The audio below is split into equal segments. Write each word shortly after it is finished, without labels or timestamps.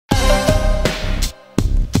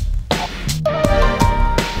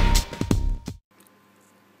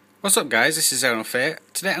What's up guys, this is ZonalFear.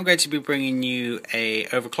 Today I'm going to be bringing you a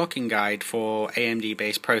overclocking guide for AMD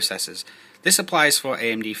based processors. This applies for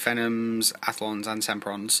AMD Phenoms, Athlons and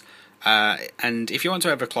Semprons, and if you want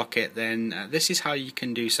to overclock it, then this is how you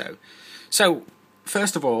can do so. So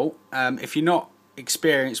first of all, if you're not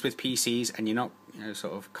experienced with PCs and you're not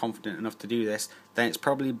sort of confident enough to do this, then it's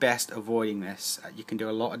probably best avoiding this. You can do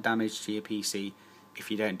a lot of damage to your PC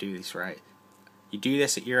if you don't do this right. You do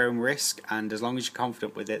this at your own risk, and as long as you're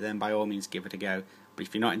confident with it, then by all means give it a go. But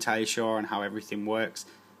if you're not entirely sure on how everything works,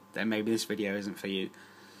 then maybe this video isn't for you.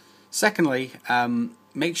 Secondly,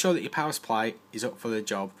 make sure that your power supply is up for the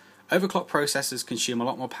job. Overclock processors consume a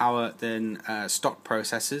lot more power than stock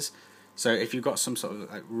processors, so if you've got some sort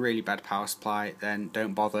of really bad power supply, then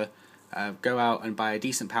don't bother. Go out and buy a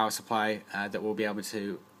decent power supply that will be able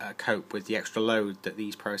to cope with the extra load that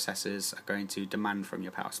these processors are going to demand from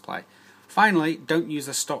your power supply. Finally, don't use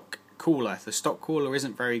a stock cooler. The stock cooler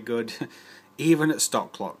isn't very good, even at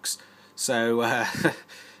stock clocks. So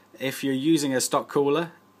if you're using a stock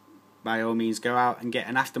cooler, by all means go out and get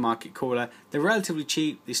an aftermarket cooler. They're relatively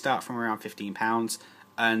cheap. They start from around £15,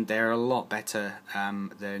 and they're a lot better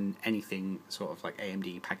than anything sort of like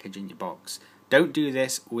AMD package in your box. Don't do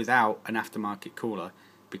this without an aftermarket cooler,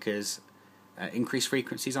 because increased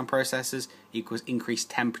frequencies on processors equals increased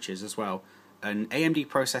temperatures as well. And AMD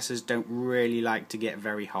processors don't really like to get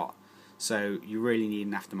very hot, so you really need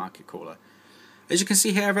an aftermarket cooler. As you can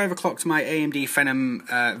see here, I've overclocked my AMD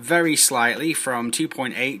Phenom very slightly from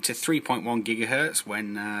 2.8 to 3.1 GHz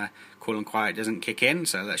when Cool and Quiet doesn't kick in,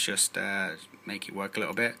 so let's just make it work a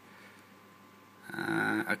little bit.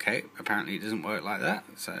 Okay, apparently it doesn't work like that,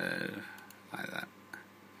 so like that.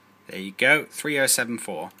 There you go,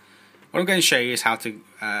 3074. What I'm going to show you is how to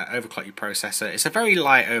overclock your processor. It's a very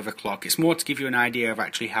light overclock. It's more to give you an idea of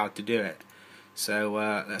actually how to do it. So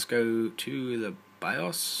let's go to the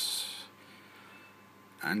BIOS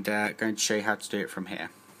and going to show you how to do it from here.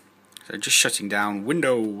 So just shutting down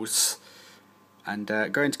Windows and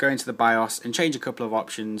going to go into the BIOS and change a couple of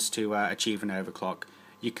options to achieve an overclock.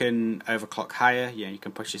 You can overclock higher. You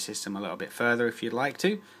can push your system a little bit further if you'd like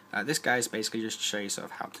to. This guy is basically just to show you sort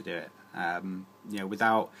of how to do it.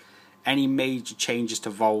 Without any major changes to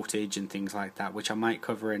voltage and things like that, which I might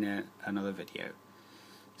cover in another video.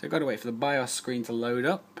 So I've got to wait for the BIOS screen to load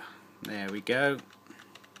up. There we go.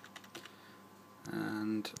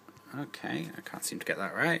 And okay, I can't seem to get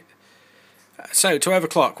that right. So to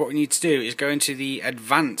overclock, what we need to do is go into the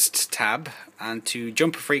Advanced tab and to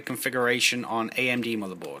jumper-free configuration on AMD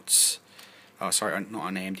motherboards. Oh, sorry, not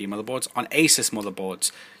on AMD motherboards, on Asus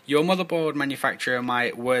motherboards. Your motherboard manufacturer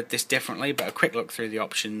might word this differently, but a quick look through the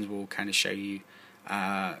options will kind of show you,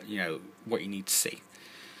 what you need to see.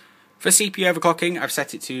 For CPU overclocking, I've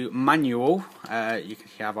set it to manual. You can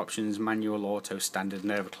have options manual, auto, standard,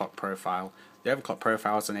 and overclock profile. The overclock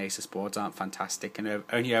profiles on Asus boards aren't fantastic and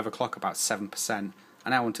only overclock about 7%, and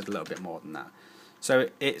I wanted a little bit more than that. So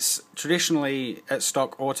it's traditionally at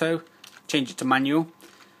stock auto. Change it to manual.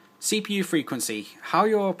 CPU frequency, how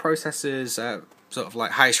your processor's sort of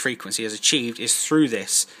like highest frequency is achieved is through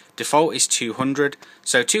this. Default is 200,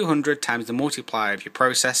 so 200 times the multiplier of your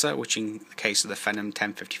processor, which in the case of the Phenom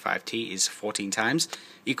 1055T is 14 times,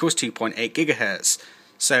 equals 2.8 GHz.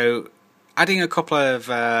 So adding a couple of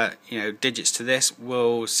digits to this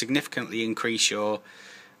will significantly increase your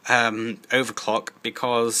overclock,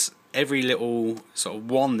 because every little sort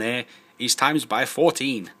of one there is times by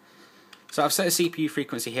 14. So I've set a CPU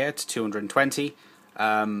frequency here to 220.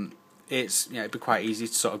 It'd be quite easy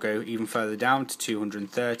to sort of go even further down to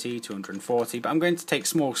 230, 240, but I'm going to take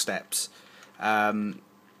small steps like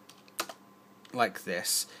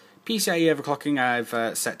this. PCIe overclocking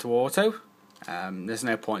I've set to auto. There's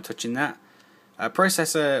no point touching that.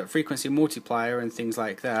 Processor frequency multiplier and things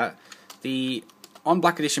like that. On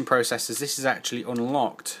Black Edition processors this is actually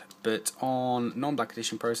unlocked, but on non-Black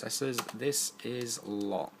Edition processors this is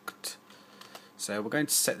locked. So we're going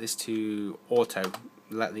to set this to auto,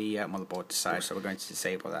 let the motherboard decide, so we're going to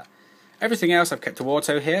disable that. Everything else I've kept to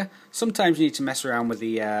auto here. Sometimes you need to mess around with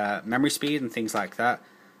the memory speed and things like that.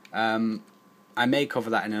 I may cover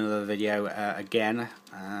that in another video again,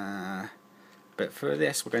 but for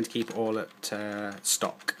this we're going to keep it all at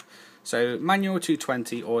stock. So manual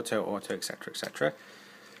 220, auto, etc, etc.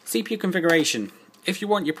 CPU configuration. If you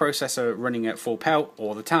want your processor running at full pelt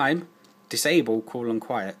all the time, disable Cool and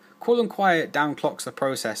Quiet. Cool and Quiet downclocks the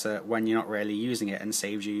processor when you're not really using it and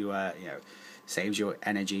saves you, saves your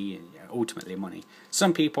energy and ultimately money.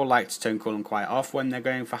 Some people like to turn Cool and Quiet off when they're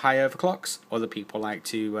going for high overclocks. Other people like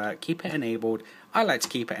to keep it enabled. I like to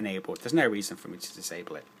keep it enabled. There's no reason for me to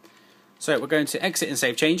disable it. So we're going to exit and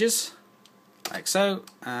save changes. like so.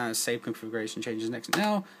 Save configuration changes next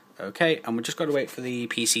now. Okay, and we've just got to wait for the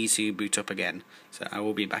PC to boot up again. So I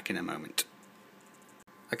will be back in a moment.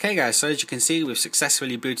 Okay guys, so as you can see, we've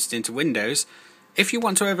successfully booted into Windows. If you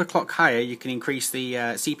want to overclock higher, you can increase the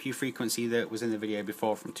CPU frequency that was in the video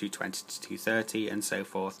before from 220 to 230 and so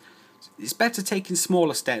forth. It's better taking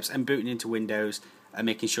smaller steps and booting into Windows and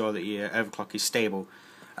making sure that your overclock is stable.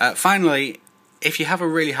 Finally, if you have a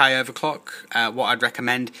really high overclock, what I'd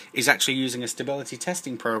recommend is actually using a stability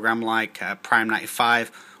testing program like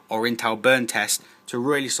Prime95 or Intel Burn Test to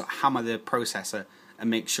really sort of hammer the processor and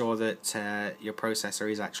make sure that your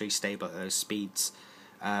processor is actually stable at those speeds.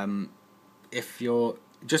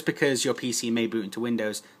 Just because your PC may boot into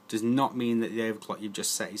Windows does not mean that the overclock you've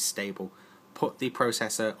just set is stable. Put the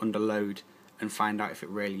processor under load and find out if it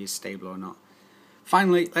really is stable or not.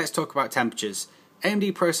 Finally, let's talk about temperatures.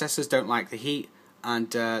 AMD processors don't like the heat,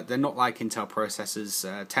 and they're not like Intel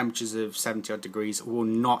processors. Temperatures of 70 odd degrees will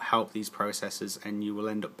not help these processors, and you will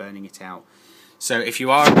end up burning it out. So if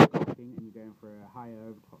you are overclocking and you're going for a higher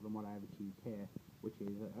overclock than what I've achieved here, which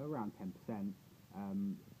is around 10%,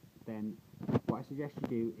 then what I suggest you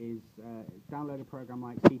do is download a program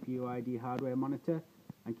like CPU ID Hardware Monitor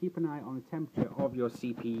and keep an eye on the temperature of your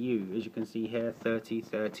CPU. As you can see here,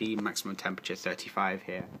 30, maximum temperature 35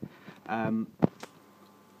 here.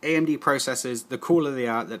 AMD processors, the cooler they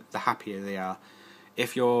are, the happier they are.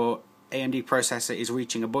 If your AMD processor is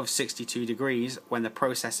reaching above 62 degrees when the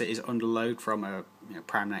processor is under load from a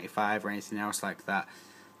Prime 95 or anything else like that,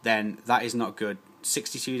 then that is not good.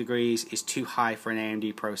 62 degrees is too high for an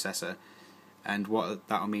AMD processor, and what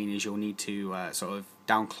that will mean is you'll need to sort of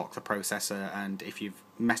downclock the processor, and if you've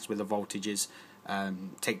messed with the voltages,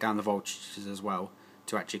 take down the voltages as well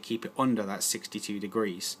to actually keep it under that 62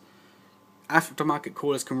 degrees. Aftermarket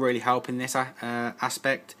coolers can really help in this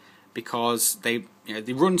aspect, because they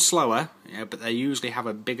run slower, but they usually have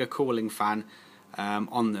a bigger cooling fan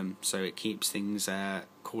on them, so it keeps things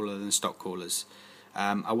cooler than stock coolers.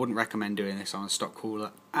 I wouldn't recommend doing this on a stock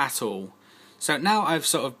cooler at all. So now I've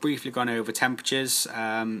sort of briefly gone over temperatures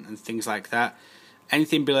and things like that.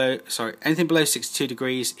 Anything below 62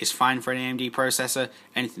 degrees is fine for an AMD processor.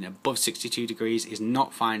 Anything above 62 degrees is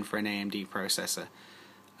not fine for an AMD processor.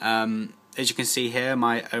 As you can see here,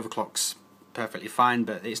 my overclock's perfectly fine,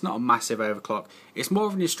 but it's not a massive overclock. It's more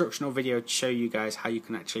of an instructional video to show you guys how you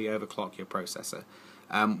can actually overclock your processor.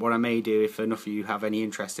 What I may do, if enough of you have any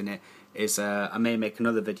interest in it, is I may make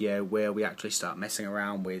another video where we actually start messing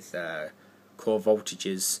around with core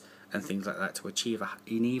voltages and things like that to achieve an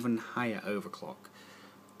even higher overclock.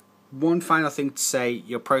 One final thing to say,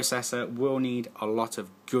 your processor will need a lot of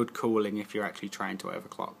good cooling if you're actually trying to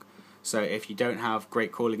overclock. So if you don't have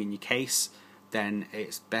great cooling in your case, then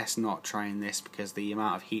it's best not trying this, because the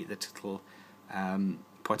amount of heat that it'll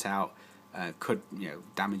put out could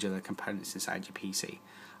damage other components inside your PC.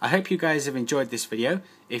 I hope you guys have enjoyed this video.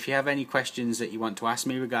 If you have any questions that you want to ask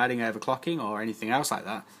me regarding overclocking or anything else like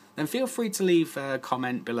that, then feel free to leave a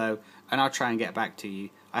comment below and I'll try and get back to you.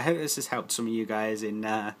 I hope this has helped some of you guys in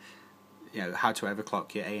how to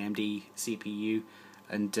overclock your AMD CPU,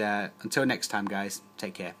 and until next time guys,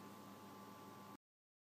 take care.